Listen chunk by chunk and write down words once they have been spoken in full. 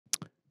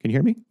Can you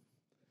hear me?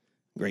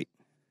 Great.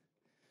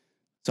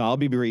 So I'll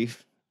be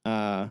brief,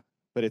 but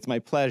it's my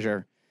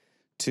pleasure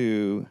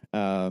to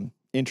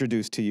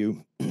introduce to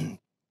you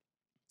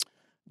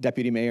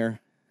Deputy Mayor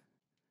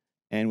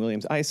Ann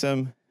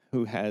Williams-Isom,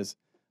 who has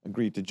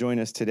agreed to join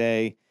us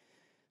today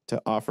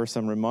to offer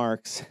some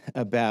remarks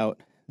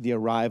about the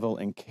arrival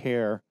and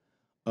care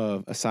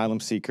of asylum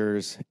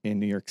seekers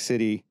in New York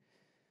City.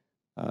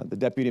 The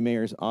Deputy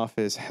Mayor's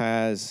office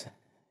has,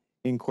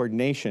 in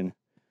coordination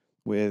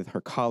with her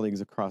colleagues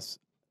across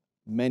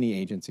many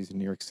agencies in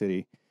New York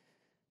City,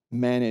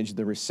 managed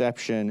the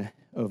reception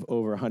of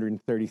over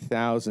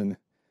 130,000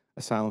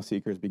 asylum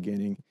seekers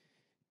beginning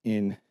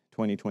in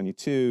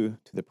 2022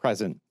 to the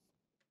present.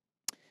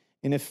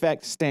 In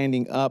effect,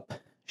 standing up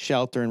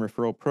shelter and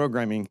referral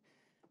programming,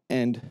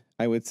 and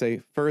I would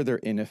say further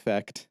in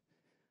effect,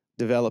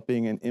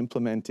 developing and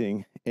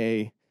implementing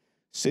a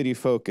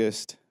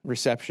city-focused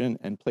reception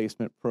and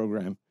placement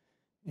program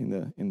in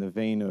the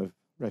vein of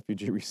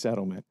refugee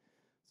resettlement.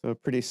 So a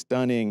pretty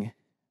stunning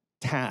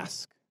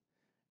task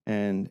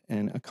and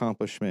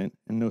accomplishment,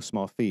 and no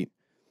small feat.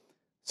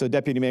 So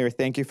Deputy Mayor,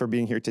 thank you for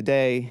being here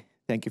today.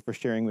 Thank you for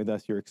sharing with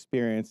us your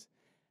experience.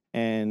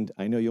 And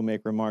I know you'll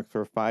make remarks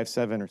for 5,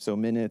 7 or so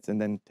minutes and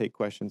then take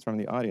questions from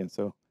the audience.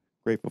 So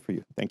grateful for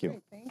you. Thank you.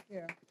 Great, thank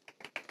you.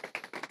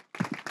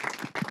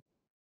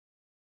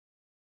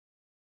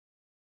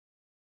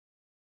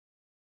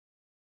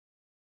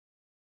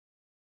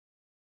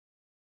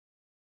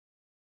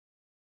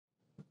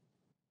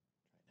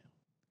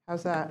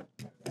 How's that?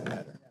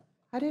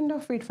 I didn't know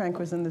Fried Frank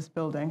was in this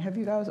building. Have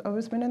you guys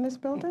always been in this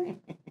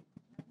building?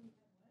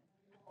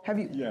 Have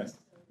you? Yes.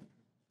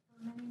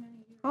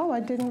 Oh, I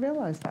didn't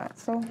realize that.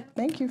 So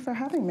thank you for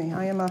having me.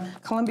 I am a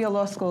Columbia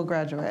Law School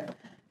graduate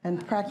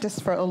and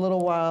practiced for a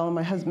little while.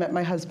 Met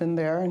my husband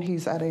there, and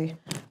he's at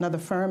another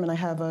firm, and I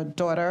have a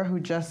daughter who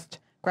just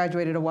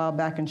graduated a while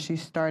back, and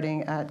she's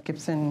starting at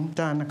Gibson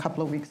Dunn a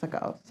couple of weeks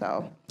ago.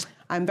 So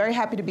I'm very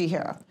happy to be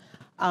here.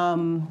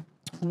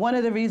 One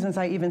of the reasons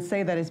I even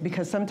say that is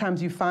because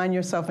sometimes you find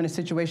yourself in a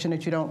situation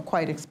that you don't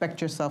quite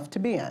expect yourself to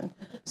be in.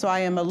 So I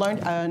am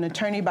an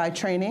attorney by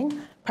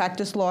training,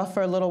 practiced law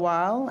for a little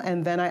while,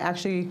 and then I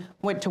actually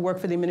went to work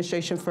for the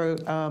Administration for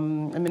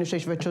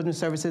Children's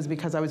Services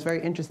because I was very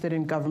interested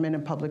in government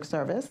and public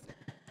service.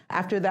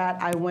 After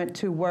that, I went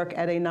to work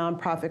at a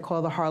nonprofit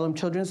called the Harlem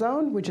Children's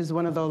Zone, which is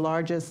one of the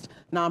largest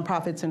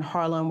nonprofits in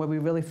Harlem, where we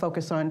really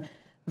focus on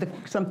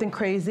something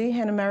crazy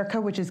in America,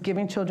 which is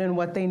giving children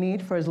what they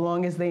need for as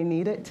long as they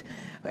need it,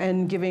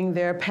 and giving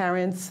their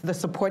parents the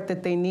support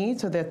that they need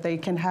so that they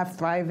can have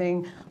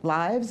thriving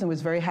lives, and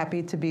was very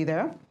happy to be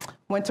there.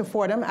 Went to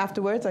Fordham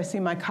afterwards. I see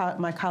my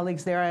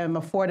colleagues there. I am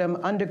a Fordham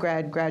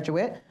undergrad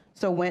graduate,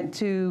 so went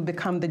to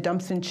become the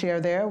Dumpson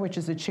Chair there, which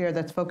is a chair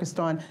that's focused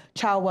on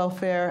child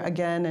welfare,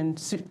 again,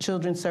 and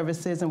children's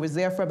services, and was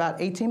there for about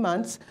 18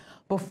 months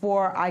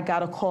before I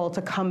got a call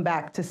to come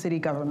back to city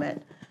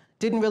government.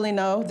 Didn't really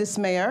know this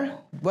mayor,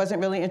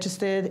 wasn't really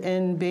interested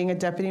in being a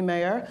deputy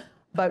mayor,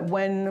 but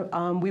when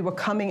we were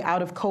coming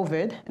out of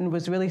COVID and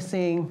was really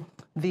seeing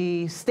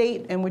the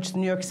state in which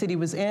New York City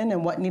was in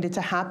and what needed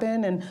to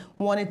happen, and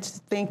wanted to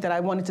think that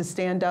I wanted to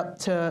stand up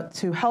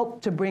to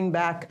help to bring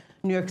back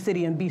New York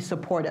City and be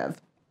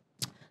supportive.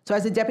 So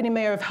as a deputy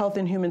mayor of Health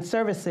and Human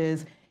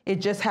Services,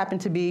 it just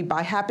happened to be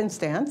by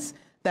happenstance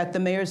that the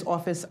mayor's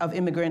office of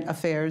Immigrant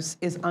Affairs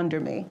is under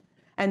me,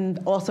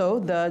 and also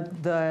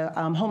the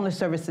homeless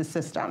services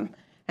system.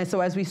 And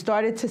so as we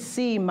started to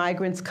see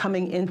migrants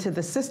coming into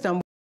the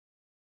system,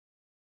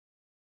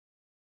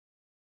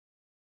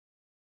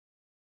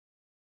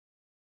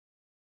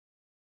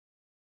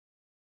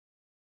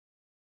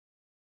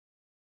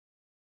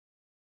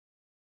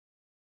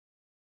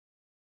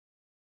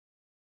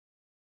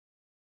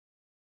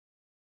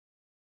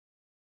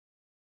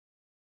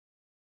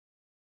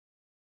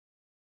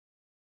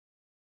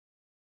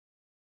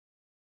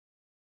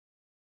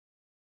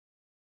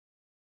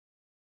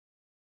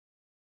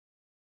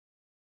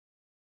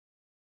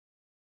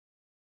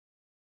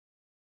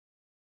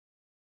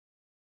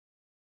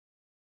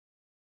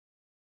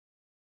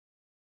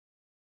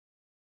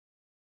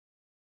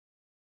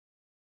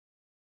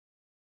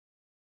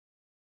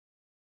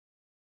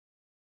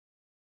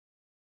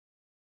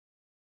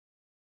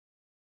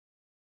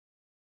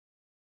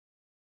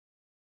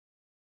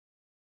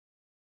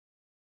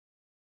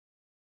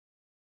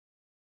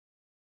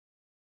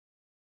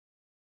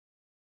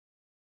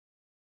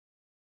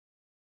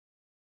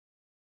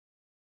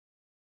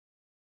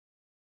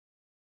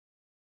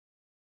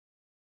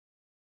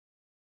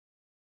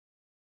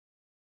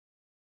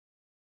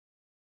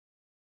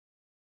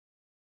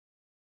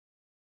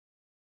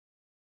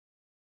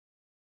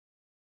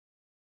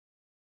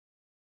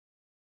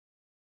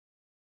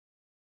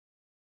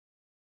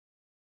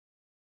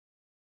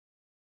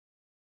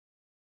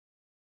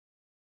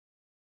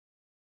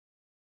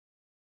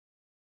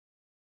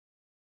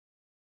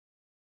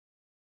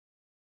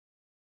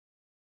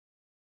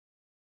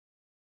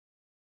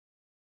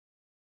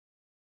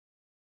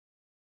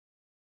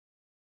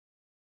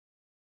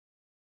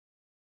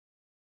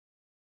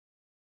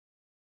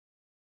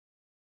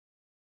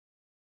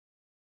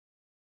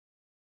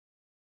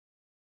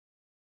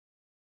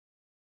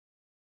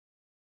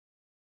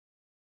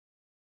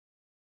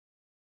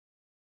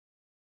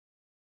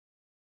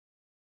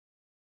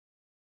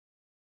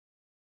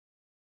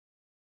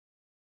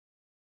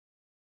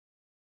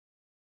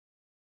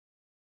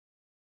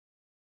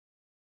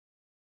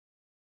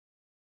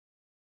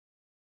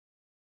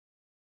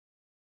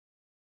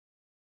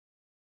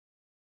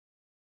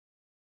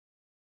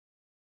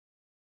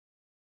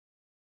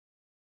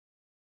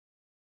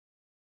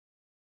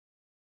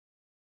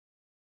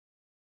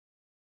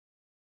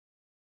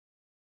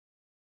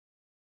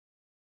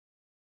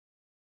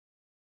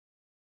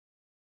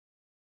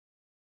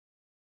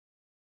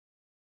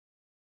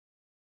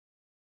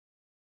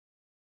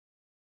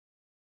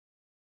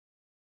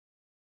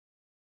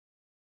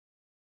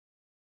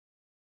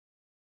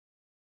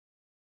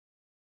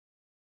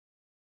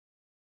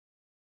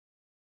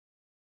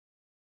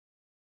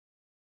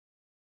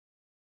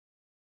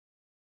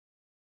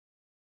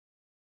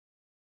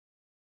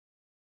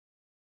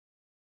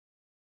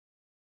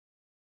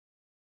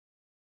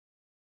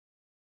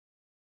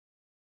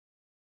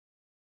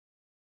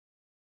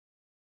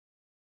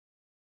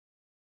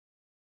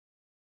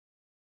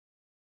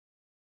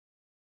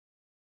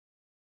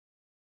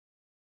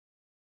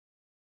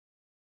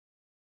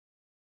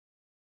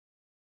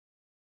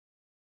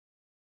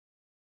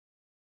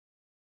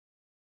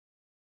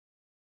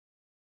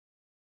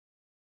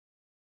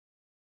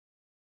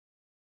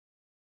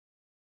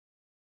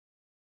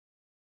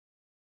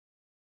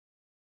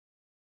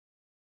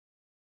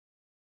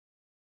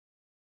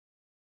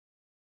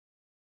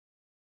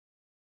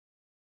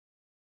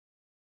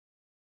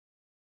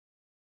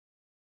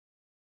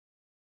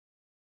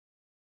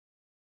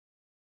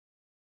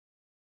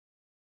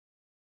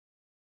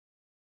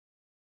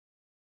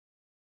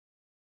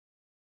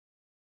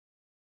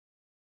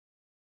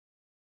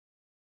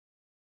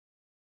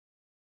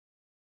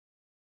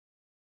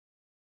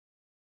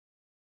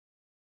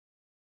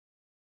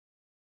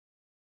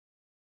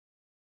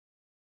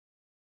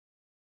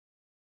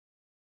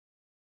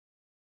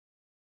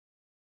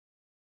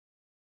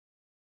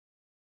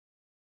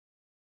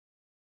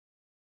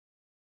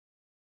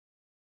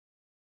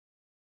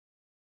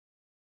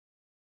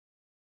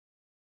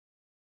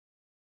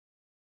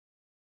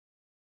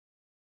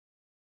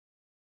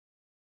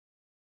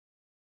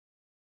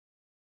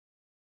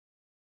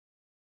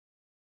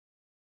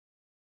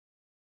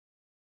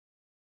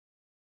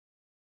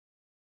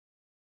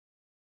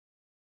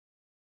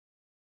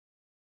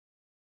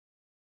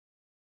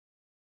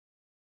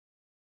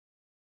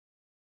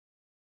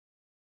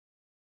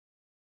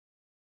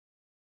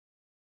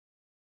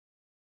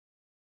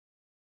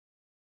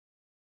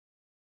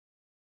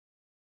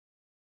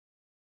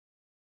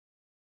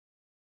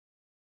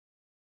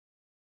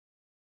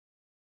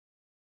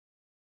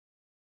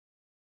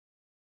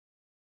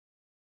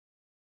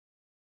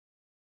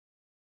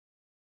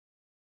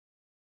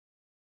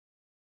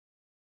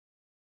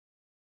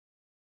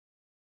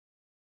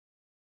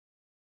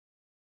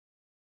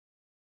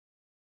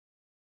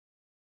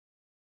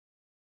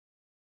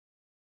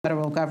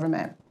 federal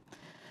government.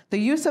 The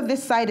use of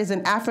this site is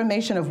an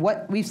affirmation of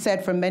what we've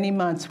said for many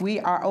months. We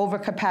are over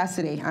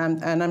capacity.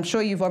 And I'm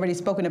sure you've already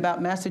spoken about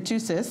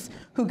Massachusetts,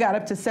 who got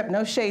up to,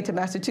 no shade to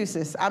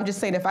Massachusetts. I'm just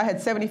saying if I had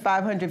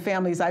 7,500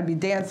 families, I'd be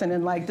dancing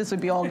and like, this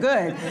would be all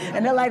good.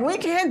 And they're like, we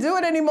can't do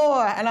it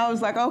anymore. And I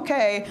was like,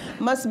 okay,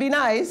 must be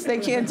nice. They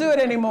can't do it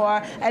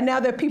anymore. And now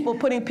there are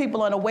putting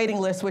people on a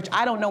waiting list, which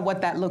I don't know what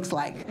that looks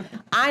like.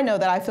 I know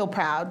that I feel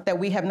proud that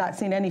we have not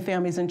seen any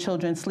families and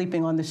children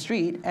sleeping on the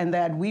street, and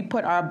that we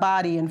put our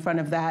body in front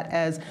of that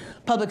as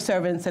public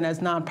servants and as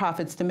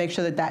nonprofits to make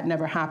sure that that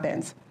never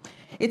happens.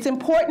 It's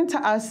important to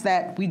us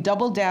that we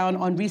double down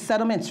on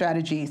resettlement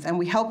strategies and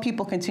we help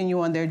people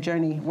continue on their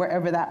journey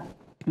wherever that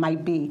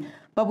might be.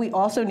 But we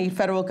also need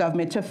federal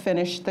government to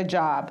finish the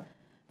job.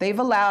 They've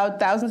allowed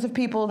thousands of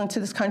people into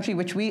this country,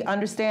 which we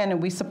understand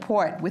and we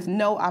support, with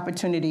no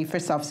opportunity for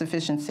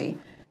self-sufficiency.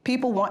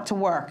 People want to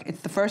work.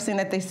 It's the first thing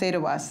that they say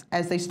to us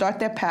as they start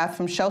their path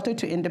from shelter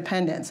to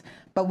independence.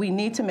 But we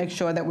need to make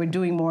sure that we're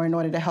doing more in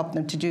order to help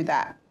them to do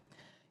that.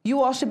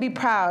 You all should be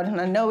proud,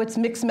 and I know it's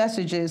mixed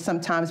messages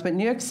sometimes, but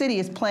New York City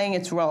is playing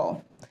its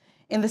role.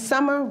 In the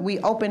summer, we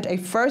opened a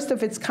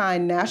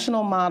first-of-its-kind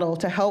national model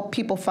to help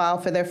people file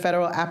for their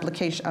federal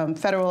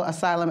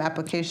asylum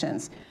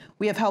applications.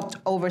 We have helped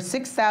over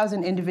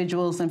 6,000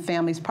 individuals and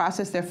families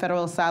process their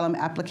federal asylum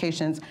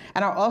applications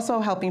and are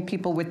also helping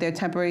people with their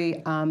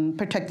temporary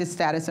protected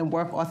status and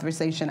work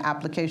authorization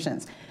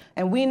applications.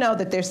 And we know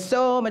that there's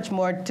so much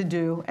more to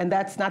do, and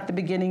that's not the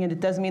beginning, and it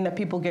doesn't mean that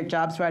people get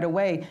jobs right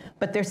away,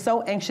 but they're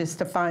so anxious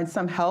to find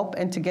some help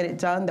and to get it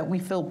done that we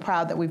feel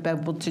proud that we've been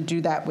able to do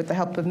that with the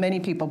help of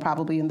many people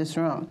probably in this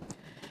room.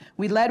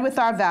 We led with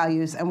our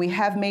values, and we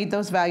have made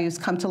those values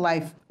come to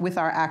life with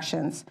our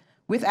actions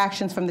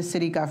from the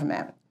city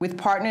government, with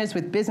partners,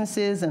 with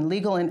businesses and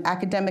legal and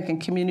academic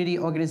and community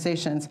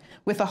organizations,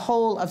 with a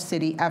whole of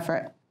city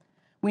effort.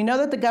 We know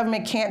that the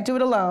government can't do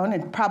it alone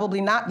and probably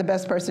not the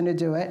best person to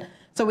do it,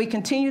 so we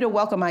continue to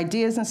welcome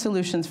ideas and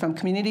solutions from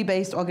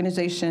community-based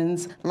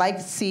organizations like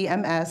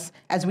CMS,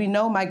 as we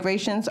know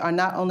migrations are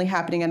not only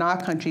happening in our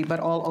country, but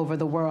all over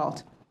the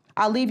world.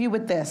 I'll leave you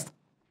with this.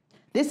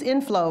 This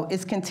inflow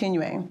is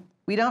continuing.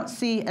 We don't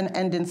see an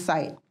end in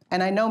sight.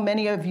 And I know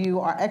many of you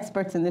are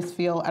experts in this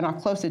field and are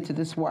closer to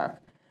this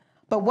work.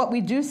 But what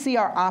we do see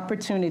are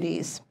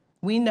opportunities.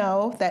 We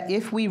know that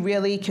if we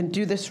really can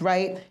do this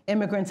right,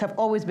 immigrants have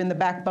always been the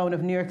backbone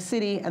of New York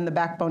City and the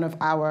backbone of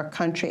our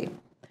country.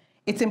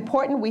 It's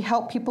important we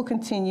help people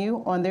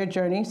continue on their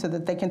journey so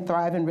that they can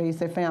thrive and raise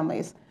their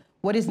families.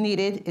 What is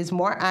needed is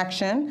more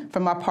action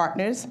from our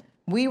partners.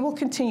 We will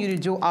continue to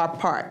do our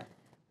part.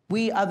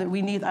 We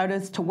need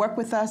others to work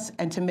with us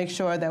and to make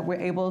sure that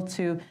we're able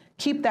to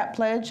keep that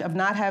pledge of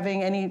not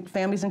having any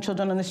families and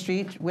children on the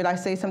street. What I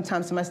say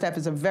sometimes to my staff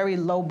is a very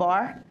low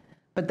bar,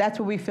 but that's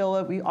where we feel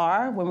that we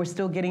are when we're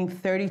still getting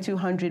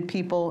 3,200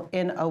 people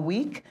in a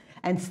week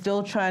and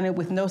still trying to,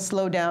 with no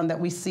slowdown that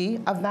we see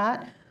of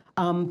that.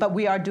 But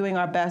we are doing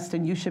our best,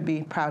 and you should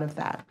be proud of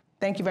that.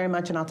 Thank you very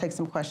much, and I'll take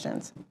some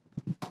questions.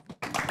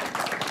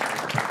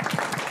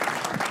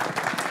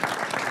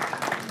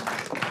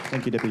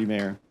 Thank you, Deputy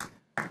Mayor.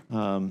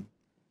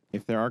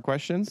 If there are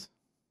questions,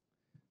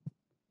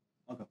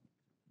 I'll go.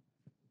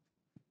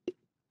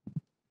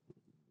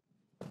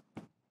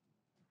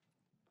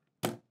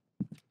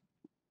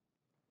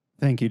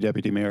 Thank you,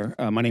 Deputy Mayor.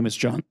 My name is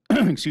John.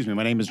 Excuse me.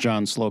 My name is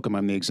John Slocum.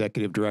 I'm the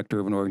executive director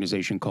of an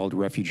organization called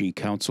Refugee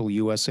Council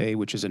USA,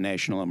 which is a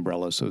national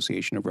umbrella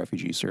association of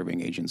refugee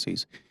serving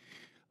agencies.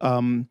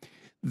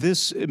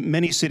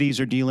 Many cities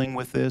are dealing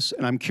with this,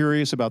 and I'm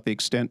curious about the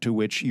extent to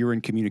which you're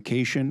in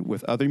communication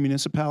with other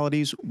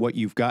municipalities, what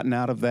you've gotten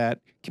out of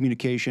that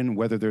communication,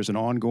 whether there's an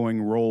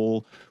ongoing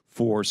role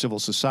for civil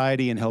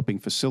society in helping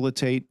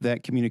facilitate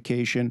that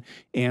communication,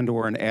 and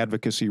or an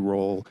advocacy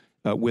role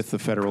with the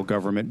federal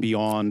government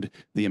beyond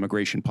the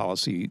immigration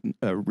policy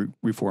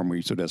reform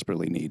we so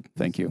desperately need.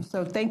 Thank you.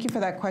 So thank you for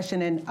that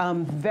question.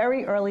 And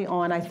very early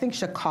on, I think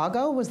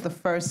Chicago was the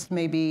first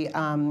maybe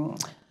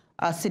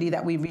city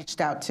that we reached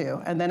out to.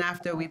 And then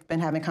after, we've been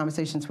having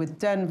conversations with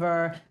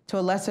Denver, to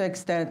a lesser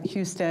extent,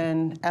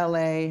 Houston,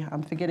 LA,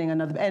 I'm forgetting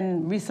another,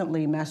 and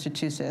recently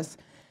Massachusetts.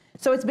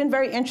 So it's been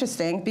very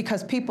interesting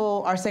because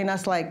people are saying to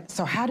us like,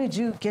 so how did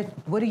you get,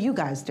 what are you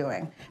guys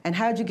doing? And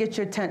how did you get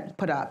your tent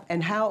put up?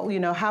 And how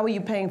are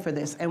you paying for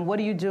this? And what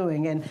are you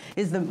doing? And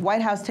is the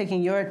White House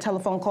taking your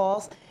telephone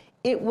calls?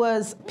 It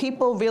was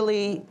people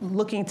really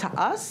looking to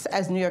us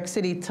as New York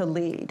City to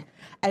lead.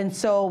 And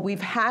so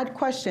we've had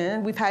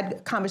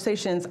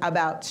conversations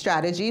about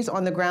strategies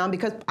on the ground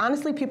because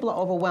honestly, people are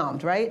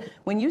overwhelmed, right?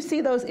 When you see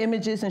those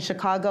images in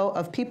Chicago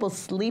of people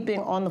sleeping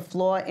on the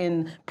floor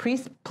in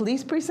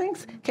police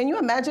precincts, can you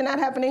imagine that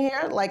happening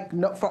here? Like,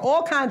 no, for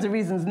all kinds of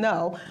reasons,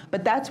 no,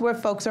 but that's where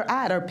folks are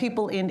at, are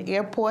people in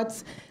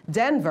airports.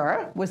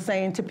 Denver was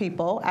saying to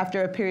people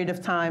after a period of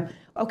time,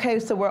 okay,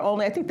 so we're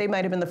only, I think they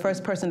might have been the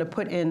first person to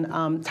put in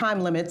time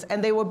limits,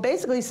 and they were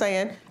basically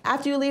saying,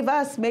 after you leave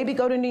us, maybe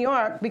go to New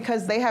York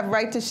because they have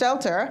right to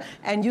shelter,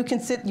 and you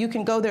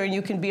can go there and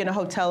you can be in a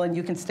hotel and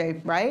you can stay,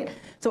 right?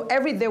 So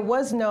there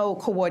was no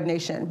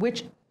coordination,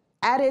 which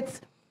at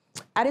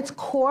its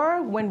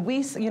core, when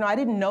I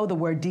didn't know the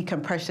word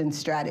decompression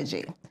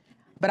strategy,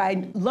 but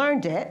I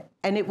learned it,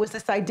 and it was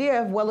this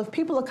idea of, well, if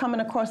people are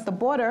coming across the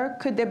border,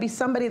 could there be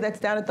somebody that's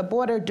down at the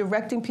border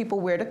directing people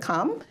where to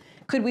come?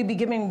 Could we be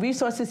giving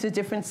resources to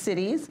different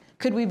cities?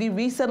 Could we be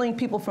resettling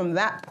people from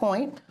that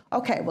point?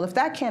 Okay, well, if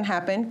that can't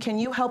happen, can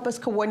you help us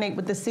coordinate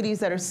with the cities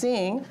that are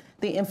seeing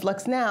the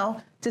influx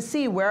now to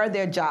see where are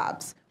their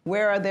jobs?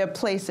 Where are there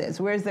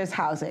places? Where's there's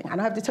housing? I don't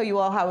have to tell you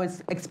all how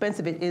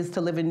expensive it is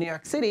to live in New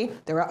York City.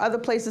 There are other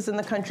places in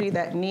the country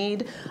that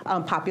need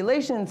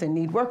populations and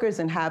need workers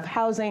and have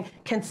housing.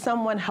 Can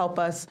someone help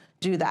us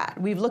do that?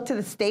 We've looked to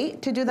the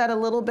state to do that a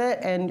little bit,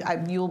 and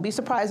you'll be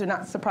surprised or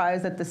not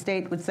surprised that the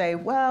state would say,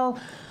 well,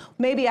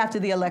 maybe after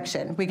the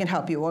election we can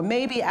help you, or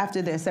maybe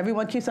after this.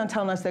 Everyone keeps on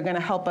telling us they're going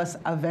to help us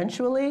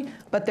eventually,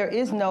 but there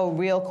is no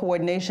real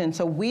coordination.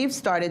 So we've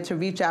started to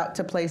reach out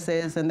to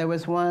places, and there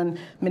was one,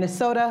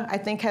 Minnesota, I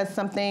think, has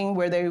something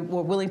where they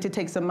were willing to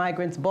take some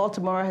migrants.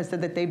 Baltimore has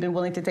said that they've been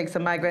willing to take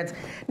some migrants.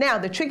 Now,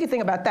 the tricky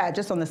thing about that,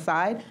 just on the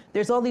side,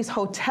 there's all these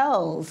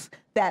hotels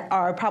that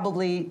are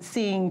probably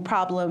seeing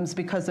problems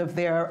because of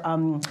their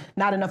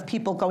not enough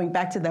people going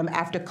back to them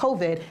after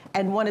COVID,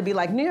 and want to be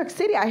like, New York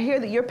City, I hear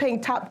that you're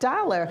paying top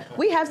dollar.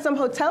 We have some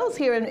hotels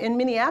here in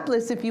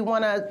Minneapolis if you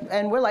want to,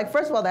 and we're like,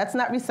 first of all, that's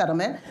not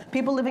resettlement.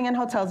 People living in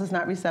hotels is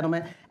not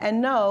resettlement.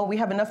 And no, we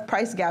have enough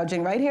price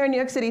gouging right here in New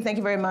York City, thank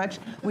you very much.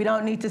 We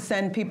don't need to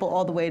send people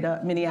all the way to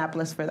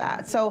Minneapolis for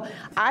that. So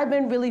I've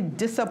been really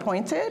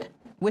disappointed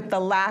with the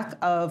lack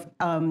of,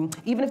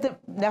 even if the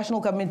national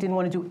government didn't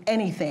want to do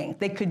anything,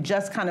 they could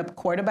just kind of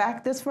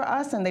quarterback this for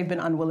us, and they've been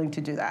unwilling to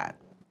do that.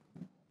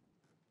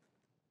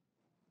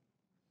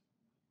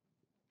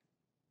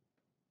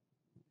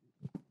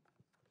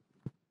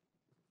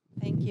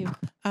 Thank you.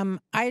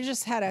 I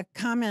just had a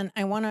comment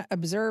I want to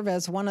observe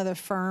as one of the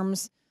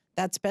firms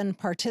that's been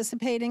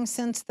participating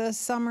since the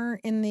summer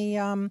in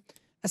the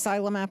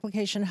Asylum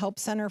Application Help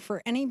Center.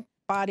 For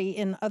anybody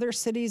in other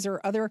cities or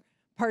other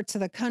parts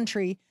of the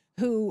country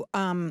who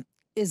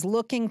is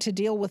looking to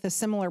deal with a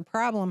similar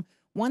problem,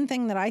 one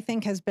thing that I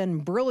think has been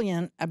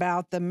brilliant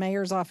about the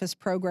mayor's office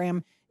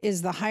program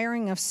is the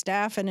hiring of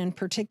staff, and in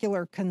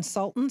particular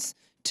consultants,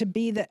 to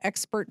be the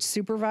expert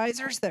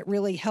supervisors that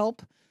really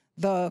help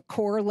the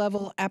core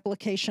level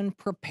application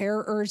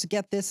preparers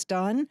get this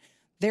done.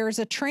 There's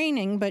a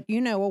training, but a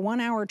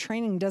 1-hour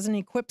training doesn't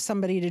equip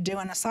somebody to do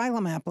an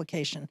asylum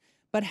application.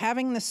 But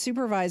having the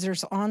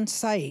supervisors on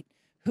site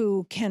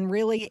who can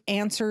really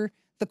answer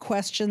the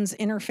questions,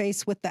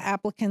 interface with the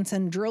applicants,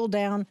 and drill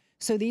down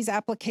so these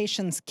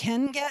applications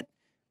can get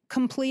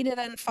completed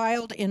and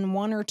filed in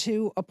 1 or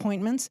 2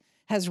 appointments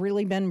has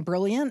really been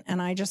brilliant.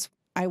 And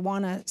I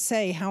want to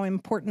say how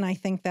important I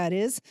think that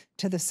is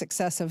to the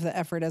success of the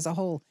effort as a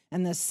whole.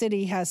 And the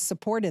city has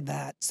supported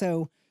that.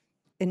 So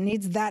it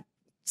needs that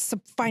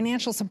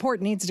financial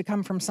support needs to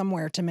come from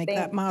somewhere to make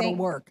that model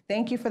work.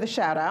 Thank you for the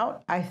shout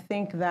out. I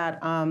think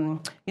that,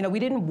 we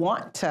didn't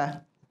want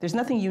to. There's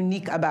nothing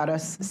unique about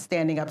us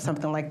standing up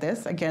something like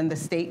this. Again, the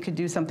state could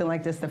do something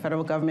like this, the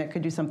federal government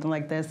could do something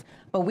like this,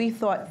 but we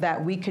thought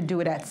that we could do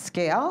it at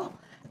scale.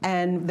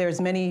 And there's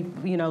many,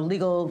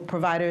 legal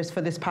providers for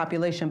this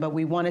population, but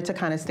we wanted to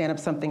kind of stand up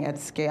something at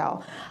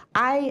scale.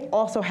 I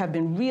also have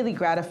been really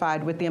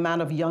gratified with the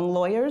amount of young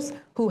lawyers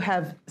who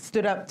have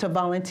stood up to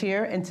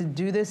volunteer and to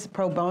do this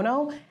pro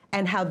bono,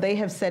 and how they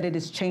have said it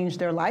has changed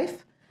their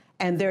life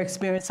and their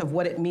experience of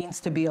what it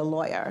means to be a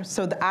lawyer.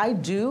 So I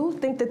do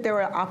think that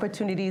there are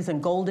opportunities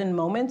and golden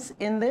moments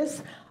in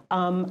this.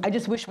 I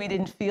just wish we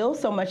didn't feel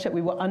so much that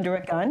we were under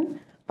a gun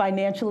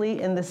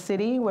financially in the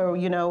city, where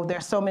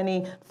there's so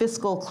many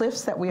fiscal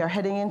cliffs that we are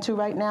heading into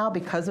right now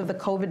because of the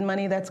COVID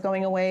money that's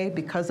going away,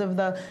 because of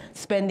the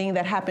spending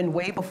that happened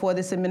way before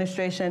this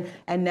administration,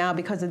 and now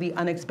because of the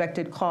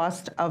unexpected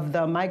cost of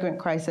the migrant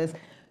crisis.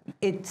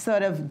 It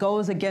sort of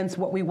goes against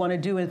what we want to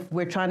do if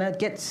we're trying to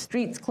get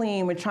streets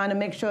clean. We're trying to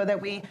make sure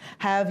that we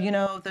have,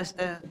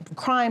 the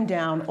crime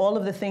down, all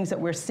of the things that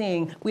we're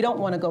seeing. We don't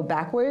want to go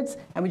backwards,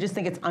 and we just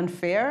think it's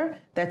unfair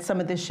that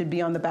some of this should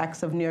be on the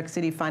backs of New York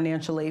City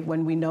financially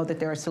when we know that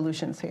there are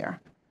solutions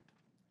here.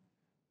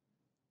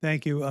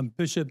 Thank you.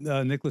 Bishop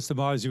Nicholas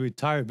DeMarzi,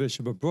 retired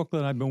Bishop of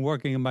Brooklyn. I've been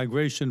working in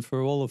migration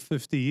for all of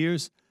 50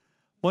 years.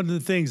 One of the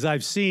things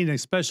I've seen,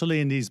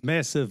 especially in these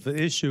massive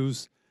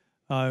issues,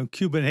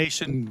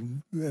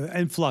 Cuban-Haitian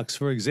influx,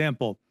 for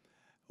example,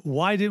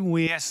 why didn't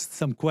we ask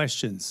some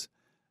questions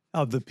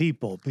of the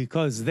people?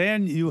 Because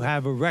then you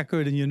have a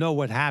record and you know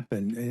what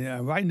happened.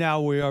 Right now,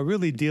 we are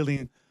really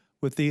dealing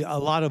with a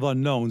lot of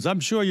unknowns.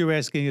 I'm sure you're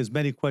asking as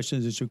many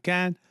questions as you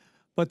can,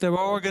 but there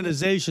are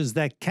organizations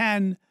that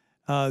can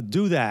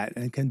do that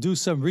and can do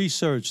some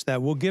research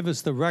that will give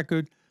us the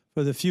record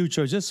for the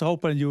future. Just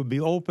hoping you would be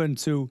open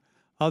to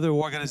other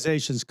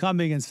organizations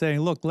coming and saying,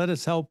 look, let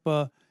us help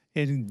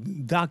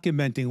in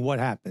documenting what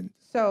happened?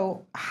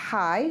 So,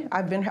 hi,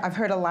 I've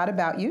heard a lot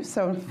about you,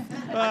 so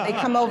they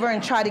come over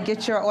and try to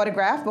get your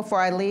autograph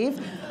before I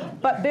leave.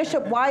 But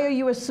Bishop, why are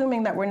you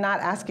assuming that we're not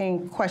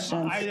asking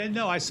questions? I didn't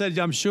know. I said,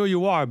 I'm sure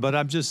you are, but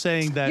I'm just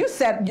saying that. You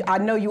said, I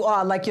know you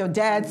are, like your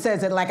dad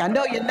says it, like I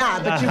know you're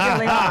not, but you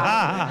really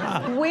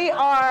are. We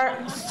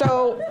are,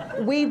 so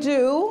we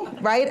do,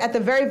 right, at the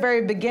very,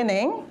 very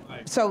beginning.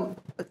 So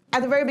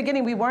at the very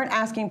beginning, we weren't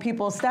asking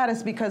people's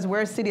status because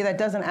we're a city that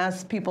doesn't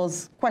ask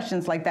people's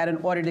questions like that in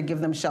order to give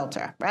them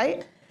shelter,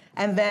 right?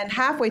 And then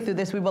halfway through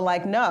this, we were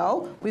like,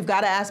 no, we've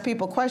got to ask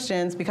people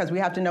questions because we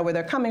have to know where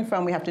they're coming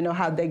from. We have to know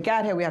how they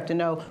got here. We have to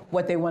know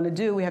what they want to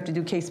do. We have to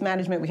do case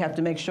management. We have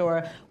to make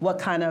sure what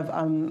kind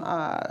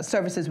of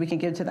services we can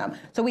give to them.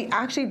 So we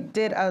actually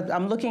did,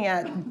 I'm looking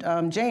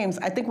at James,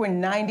 I think we're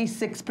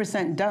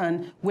 96%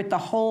 done with the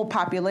whole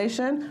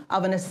population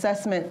of an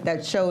assessment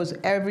that shows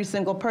every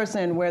single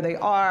person, where they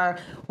are,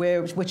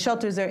 which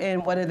shelters they're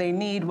in, what do they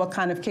need, what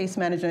kind of case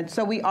management.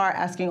 So we are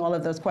asking all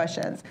of those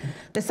questions.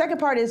 The second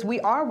part is we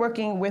are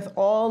working with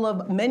all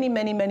of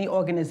many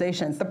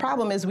organizations. The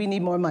problem is we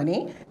need more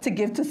money to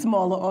give to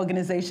smaller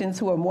organizations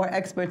who are more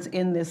experts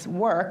in this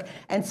work.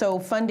 And so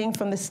funding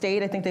from the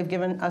state, I think they've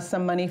given us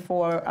some money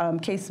for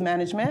case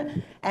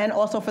management and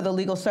also for the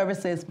legal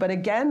services. But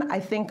again, I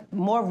think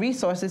more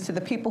resources to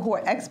the people who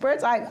are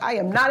experts. I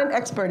am not an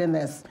expert in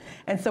this.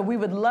 And so we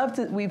would love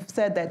to, we've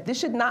said that this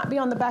should not be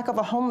on the back of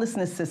a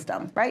homelessness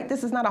system, right?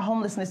 This is not a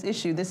homelessness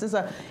issue. This is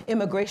an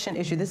immigration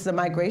issue. This is a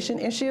migration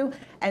issue.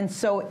 And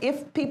so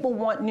if people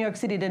want New York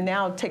City to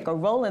now take a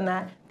role in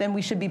that, then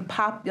we should be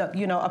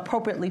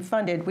appropriately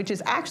funded, which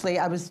is actually,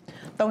 I was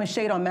throwing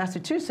shade on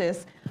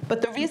Massachusetts, but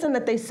the reason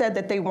that they said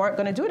that they weren't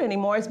going to do it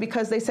anymore is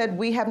because they said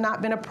we have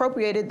not been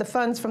appropriated the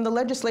funds from the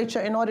legislature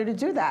in order to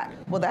do that.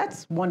 Well,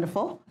 that's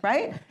wonderful,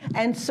 right?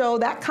 And so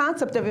that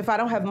concept of if I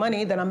don't have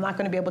money, then I'm not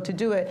going to be able to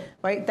do it,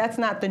 right? That's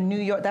not the New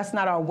York, that's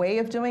not our way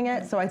of doing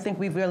it. So I think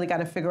we've really got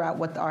to figure out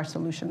what our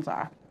solutions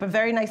are. But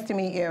very nice to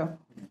meet you.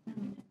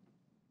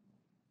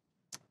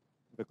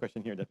 A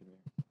question here, Deputy Mayor.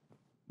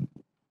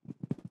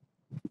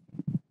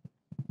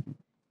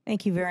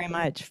 Thank you very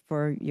much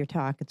for your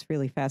talk. It's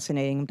really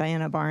fascinating. I'm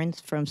Diana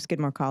Barnes from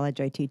Skidmore College.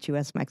 I teach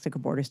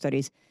U.S.-Mexico Border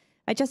Studies.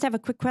 I just have a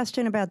quick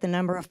question about the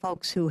number of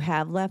folks who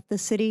have left the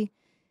city.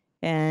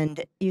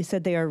 And you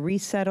said they are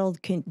resettled.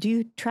 Do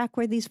you track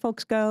where these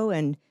folks go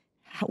and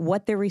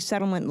what their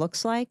resettlement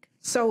looks like?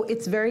 So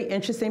it's very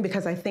interesting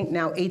because I think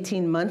now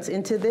 18 months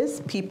into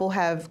this, people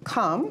have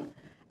come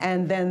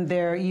and then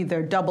they're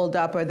either doubled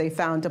up or they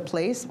found a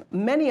place.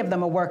 Many of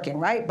them are working,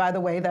 right? By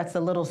the way, that's a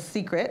little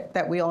secret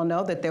that we all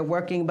know, that they're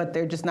working, but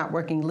they're just not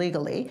working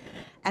legally.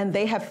 And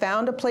they have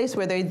found a place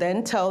where they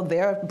then tell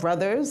their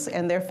brothers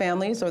and their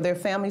families or their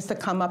families to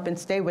come up and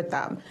stay with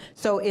them.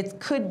 So it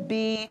could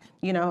be,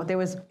 it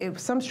was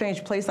some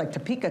strange place like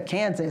Topeka,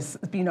 Kansas,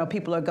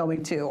 people are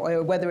going to,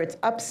 or whether it's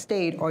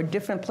upstate or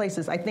different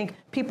places. I think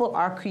people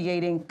are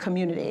creating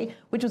community,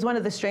 which was one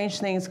of the strange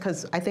things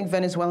because I think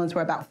Venezuelans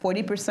were about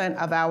 40%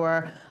 of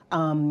our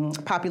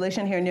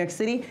population here in New York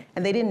City,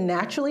 and they didn't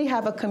naturally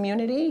have a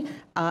community.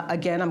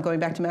 Again, I'm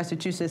going back to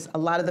Massachusetts. A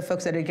lot of the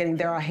folks that are getting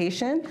there are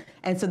Haitian,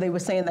 and so they were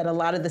saying that a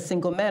lot of the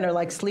single men are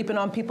like sleeping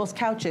on people's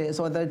couches,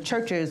 or the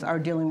churches are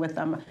dealing with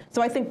them.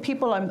 So I think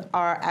people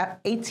are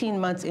 18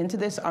 months into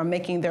this, are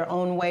making their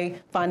own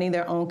way, finding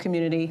their own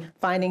community,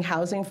 finding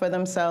housing for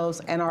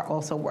themselves, and are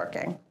also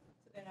working.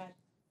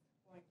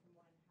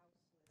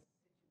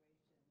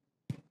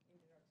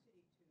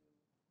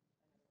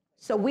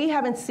 So we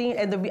haven't seen,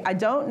 and I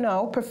don't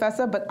know,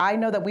 Professor, but I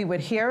know that we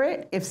would hear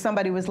it if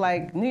somebody was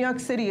like, New York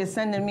City is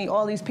sending me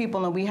all these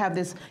people and we have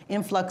this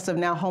influx of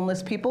now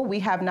homeless people. We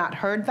have not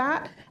heard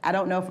that. I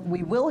don't know if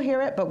we will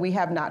hear it, but we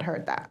have not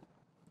heard that.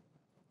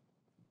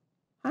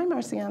 Hi,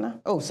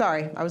 Marciana. Oh,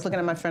 sorry, I was looking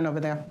at my friend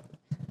over there.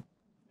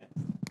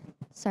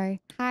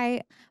 Sorry.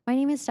 Hi, my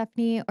name is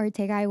Stephanie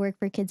Ortega. I work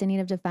for Kids in Need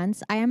of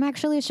Defense. I am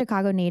actually a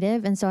Chicago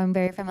native, and so I'm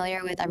very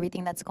familiar with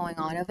everything that's going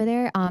on over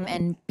there,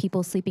 and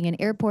people sleeping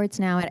in airports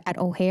now at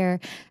O'Hare,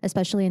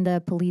 especially in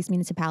the police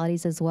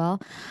municipalities as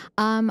well.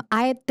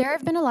 There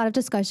have been a lot of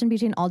discussion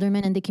between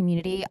aldermen and the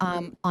community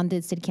on the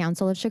City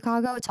Council of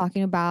Chicago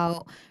talking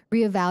about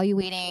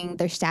reevaluating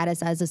their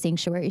status as a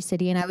sanctuary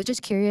city, and I was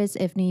just curious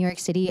if New York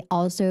City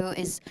also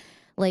is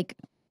like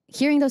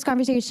hearing those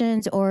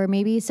conversations, or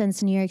maybe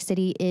since New York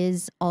City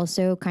is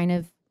also kind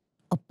of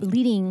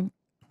leading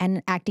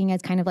and acting as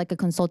kind of like a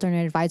consultant or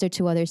advisor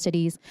to other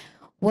cities,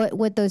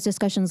 what those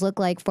discussions look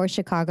like for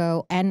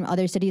Chicago and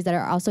other cities that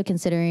are also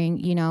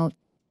considering,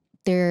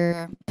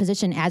 their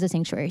position as a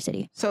sanctuary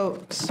city.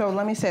 So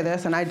let me say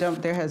this, and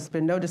there has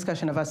been no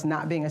discussion of us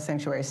not being a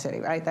sanctuary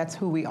city, right? That's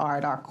who we are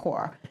at our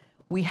core.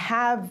 We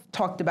have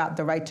talked about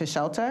the right to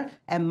shelter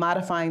and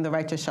modifying the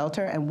right to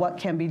shelter and what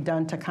can be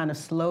done to kind of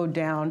slow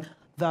down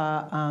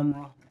the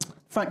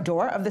front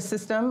door of the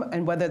system,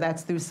 and whether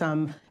that's through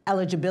some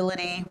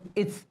eligibility.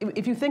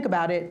 If you think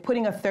about it,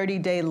 putting a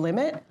 30-day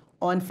limit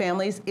on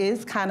families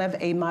is kind of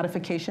a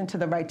modification to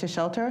the right to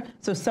shelter.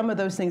 So some of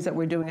those things that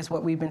we're doing is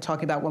what we've been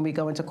talking about when we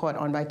go into court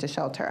on right to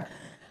shelter.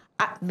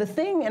 the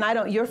thing,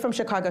 and you're from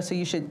Chicago, so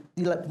you should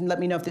let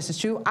me know if this is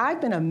true.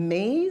 I've been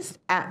amazed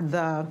at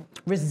the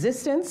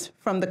resistance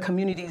from the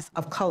communities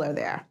of color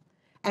there.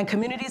 And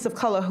communities of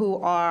color who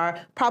are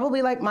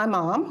probably like my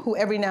mom, who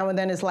every now and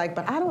then is like,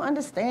 but I don't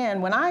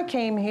understand. When I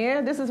came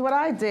here, this is what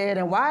I did,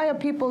 and why are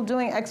people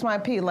doing X, Y,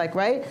 P? Like,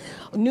 right?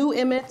 New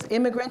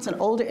immigrants and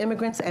older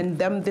immigrants, and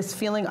them this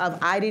feeling of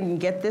I didn't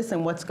get this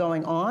and what's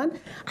going on.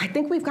 I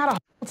think we've got to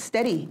hold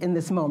steady in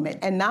this moment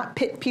and not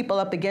pit people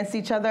up against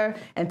each other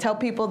and tell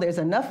people there's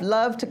enough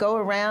love to go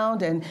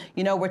around. And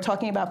we're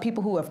talking about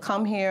people who have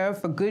come here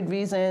for good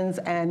reasons,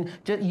 and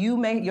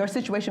your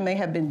situation may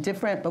have been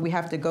different, but we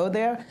have to go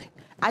there.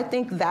 I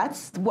think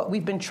that's what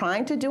we've been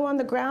trying to do on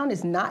the ground,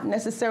 is not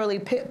necessarily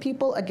pit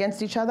people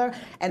against each other.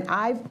 And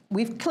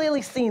we've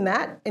clearly seen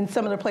that in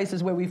some of the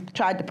places where we've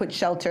tried to put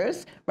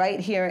shelters, right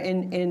here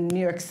in New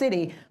York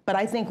City. But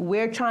I think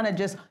we're trying to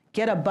just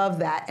get above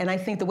that. And I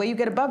think the way you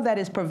get above that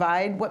is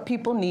provide what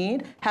people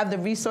need, have the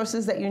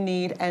resources that you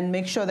need, and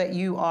make sure that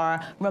you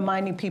are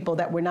reminding people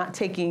that we're not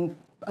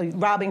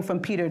robbing from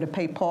Peter to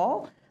pay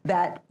Paul,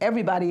 that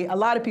a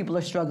lot of people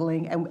are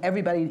struggling, and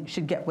everybody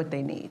should get what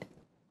they need.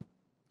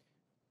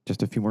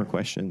 Just a few more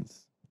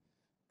questions.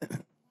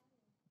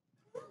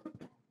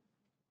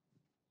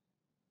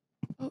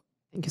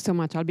 Thank you so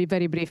much. I'll be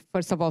very brief.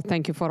 First of all,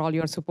 thank you for all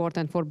your support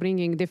and for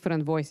bringing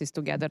different voices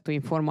together to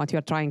inform what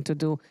you're trying to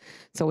do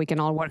so we can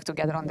all work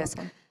together on this.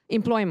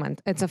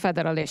 Employment, it's a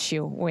federal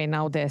issue. We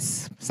know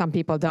this. Some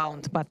people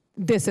don't, but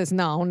this is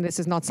known. This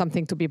is not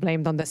something to be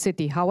blamed on the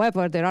city.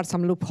 However, there are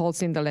some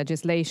loopholes in the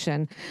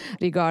legislation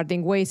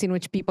regarding ways in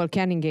which people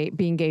can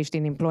be engaged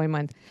in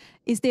employment.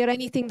 Is there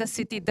anything the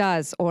city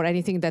does or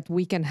anything that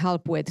we can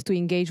help with to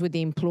engage with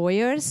the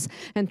employers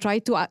and try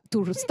to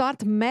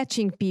start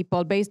matching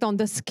people based on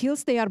the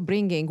skills they are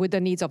bringing with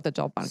the needs of the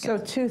job market? So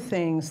two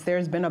things.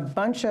 There's been a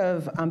bunch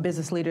of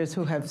business leaders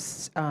who have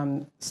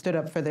stood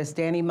up for this.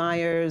 Danny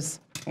Myers,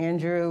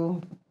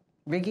 Andrew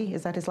Riggi,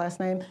 is that his last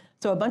name?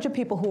 So a bunch of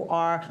people who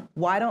are,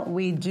 why don't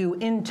we do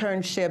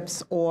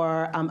internships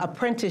or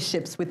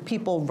apprenticeships with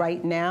people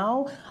right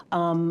now,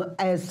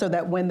 so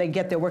that when they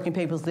get their working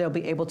papers, they'll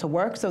be able to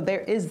work. So there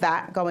is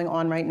that going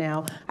on right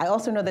now. I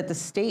also know that the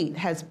state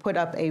has put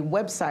up a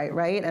website,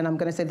 right? And I'm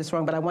going to say this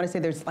wrong, but I want to say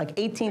there's like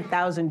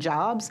 18,000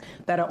 jobs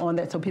that are on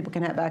there so people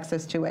can have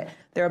access to it.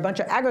 There are a bunch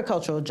of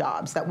agricultural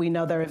jobs that we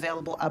know that are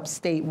available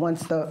upstate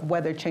once the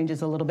weather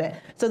changes a little bit.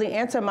 So the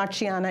answer,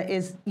 Marciana,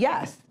 is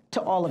yes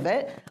to all of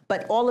it,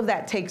 but all of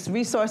that takes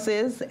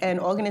resources and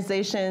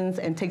organizations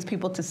and takes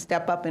people to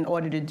step up in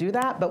order to do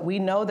that. But we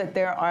know that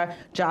there are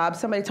jobs.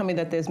 Somebody told me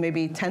that there's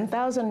maybe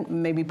 10,000,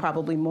 maybe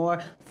probably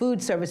more,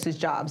 food services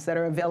jobs that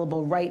are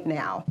available right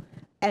now.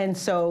 And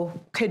so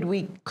could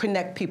we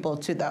connect people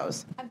to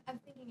those? I'm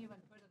thinking even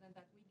further than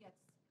that. We get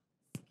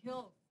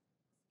skilled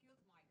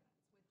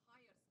migrants with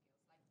higher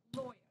skills,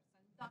 like lawyers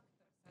and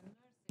doctors and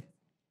nurses.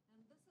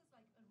 And this is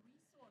like a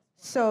resource.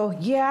 So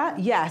yeah,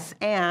 yes,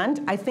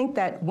 and I think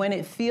that when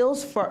it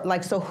feels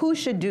so who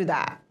should do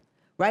that,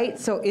 right?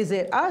 So is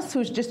it us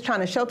who's just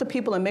trying to shelter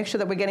people and make sure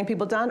that we're getting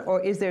people done,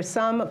 or is there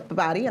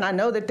somebody, and I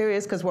know that there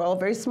is because we're all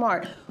very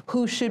smart,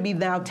 who should be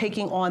now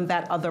taking on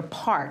that other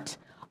part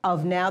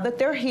of now that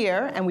they're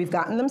here and we've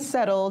gotten them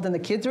settled and the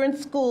kids are in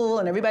school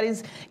and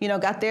everybody's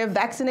got their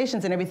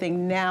vaccinations and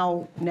everything,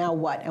 now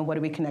what, and what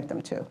do we connect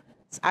them to?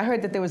 I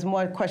heard that there was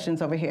more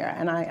questions over here,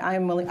 and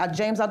I'm willing.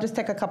 James, I'll just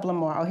take a couple of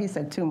more. Oh, he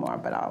said 2 more,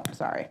 but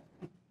sorry.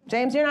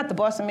 James, you're not the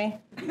boss of me.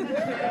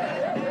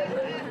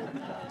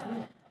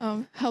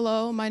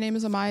 Hello, my name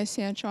is Amaya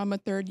Sancho. I'm a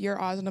 3rd-year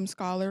Osdom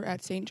scholar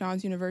at St.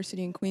 John's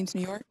University in Queens,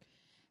 New York.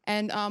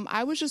 And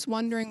I was just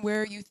wondering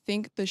where you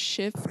think the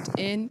shift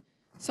in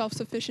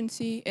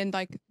self-sufficiency in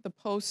like the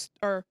post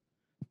or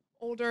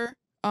older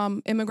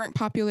immigrant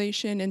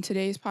population and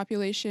today's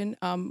population,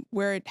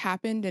 where it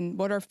happened, and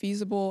what are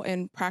feasible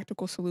and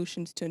practical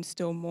solutions to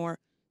instill more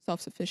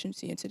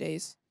self-sufficiency in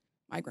today's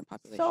migrant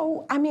population?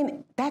 So,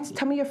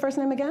 tell me your first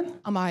name again.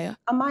 Amaya.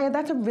 Amaya,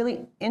 that's a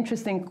really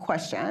interesting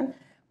question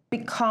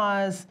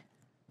because,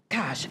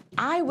 gosh,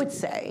 I would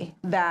say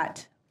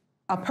that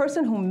a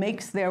person who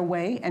makes their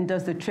way and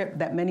does the trip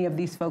that many of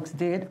these folks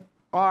did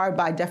are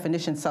by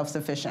definition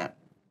self-sufficient.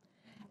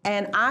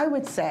 And I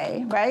would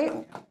say,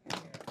 right?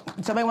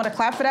 Somebody want to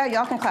clap for that?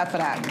 Y'all can clap for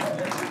that.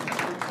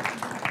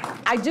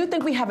 I do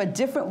think we have a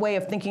different way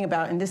of thinking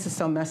about, and this is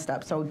so messed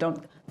up, so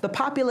the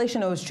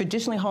population who is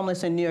traditionally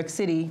homeless in New York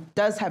City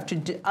does have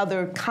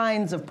other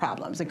kinds of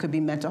problems. It could be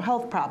mental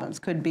health problems,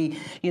 could be,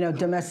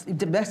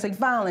 domestic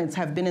violence,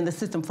 have been in the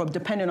system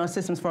dependent on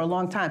systems for a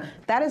long time.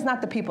 That is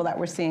not the people that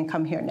we're seeing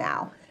come here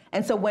now.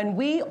 And so when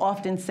we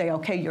often say,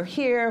 okay, you're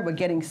here, we're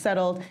getting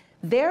settled,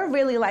 they're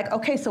really like,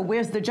 okay, so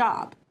where's the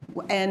job?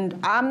 And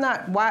I'm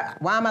not, why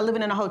am I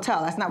living in a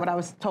hotel? That's not what I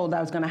was told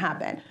that was going to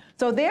happen.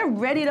 So they're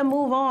ready to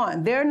move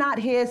on. They're not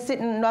here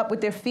sitting up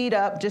with their feet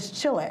up, just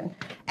chilling.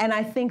 And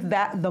I think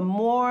that the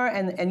more,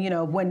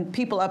 and when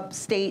people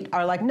upstate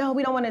are like, no,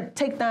 we don't want to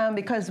take them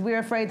because we're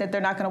afraid that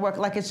they're not going to work,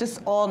 like it's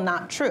just all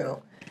not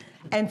true.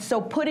 And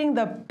so putting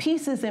the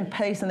pieces in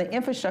place and the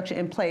infrastructure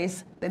in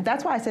place, and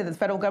that's why I say that the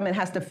federal government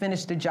has to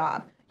finish the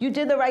job. You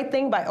did the right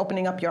thing by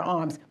opening up your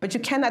arms, but you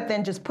cannot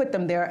then just put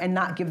them there and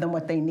not give them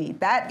what they need.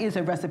 That is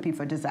a recipe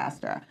for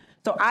disaster.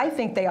 So I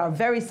think they are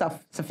very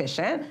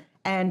self-sufficient,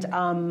 and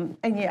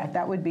yeah,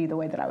 that would be the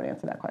way that I would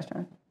answer that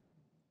question.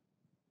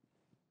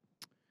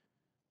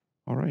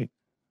 All right.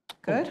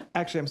 Good. Oh,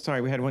 actually, I'm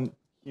sorry. We had one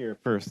here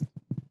first.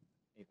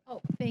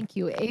 Oh, thank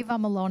you. Ava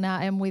Malona.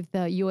 I'm with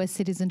the U.S.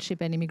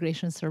 Citizenship and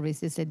Immigration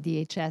Services at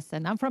DHS,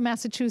 and I'm from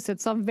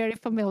Massachusetts, so I'm very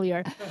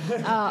familiar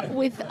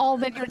with all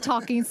that you're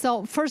talking.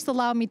 So first,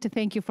 allow me to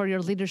thank you for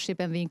your leadership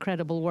and the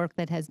incredible work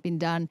that has been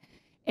done.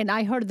 And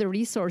I heard the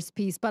resource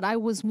piece, but I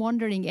was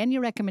wondering any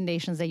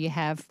recommendations that you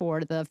have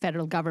for the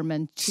federal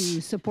government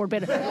to support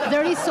better.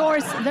 The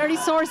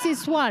resource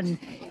is one.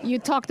 You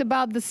talked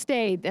about the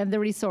state and the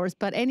resource,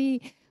 but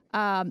any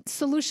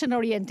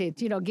solution-oriented,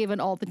 given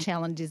all the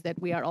challenges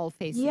that we are all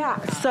facing.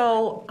 Yeah,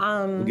 so...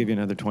 we'll give you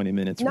another 20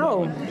 minutes.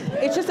 No,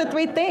 it's just the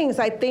three things.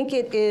 I think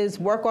it is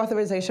work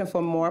authorization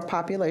for more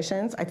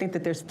populations. I think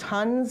that there's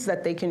tons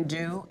that they can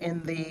do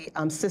in the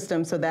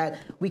system so that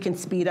we can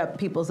speed up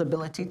people's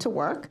ability to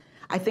work.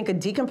 I think a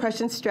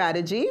decompression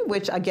strategy,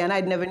 which again,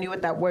 I never knew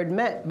what that word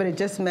meant, but it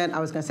just meant I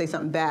was gonna say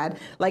something bad.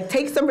 Like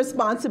take some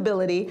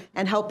responsibility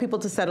and help people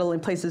to settle in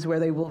places where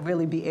they will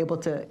really be able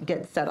to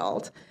get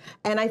settled.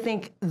 And I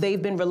think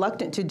they've been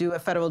reluctant to do a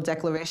federal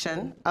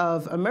declaration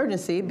of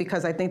emergency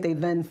because I think they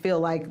then feel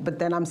like, but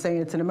then I'm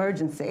saying it's an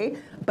emergency.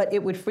 But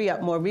it would free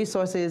up more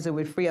resources, it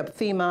would free up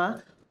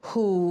FEMA,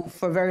 who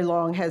for very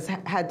long has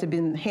had to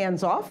be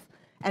hands off,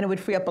 and it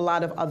would free up a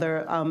lot of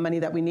other money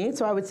that we need.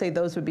 So I would say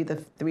those would be the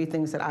three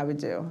things that I would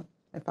do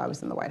if I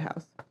was in the White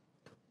House.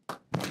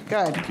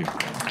 Good. Thank you.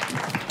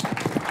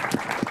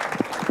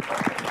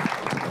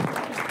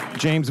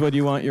 James, what do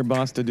you want your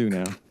boss to do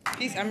now?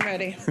 I'm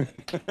ready.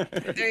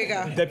 There you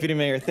go. Deputy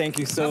Mayor, thank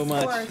you so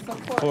much Of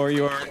course. for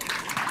your...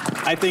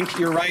 I think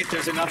you're right.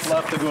 There's enough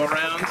left to go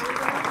around,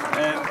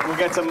 and we'll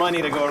get some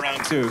money to go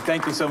around, too.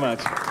 Thank you so much.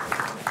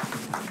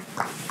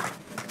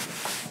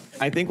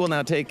 I think we'll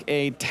now take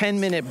a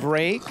 10-minute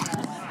break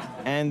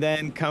and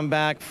then come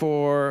back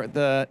for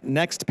the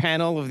next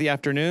panel of the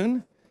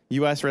afternoon,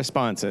 U.S.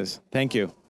 responses. Thank you.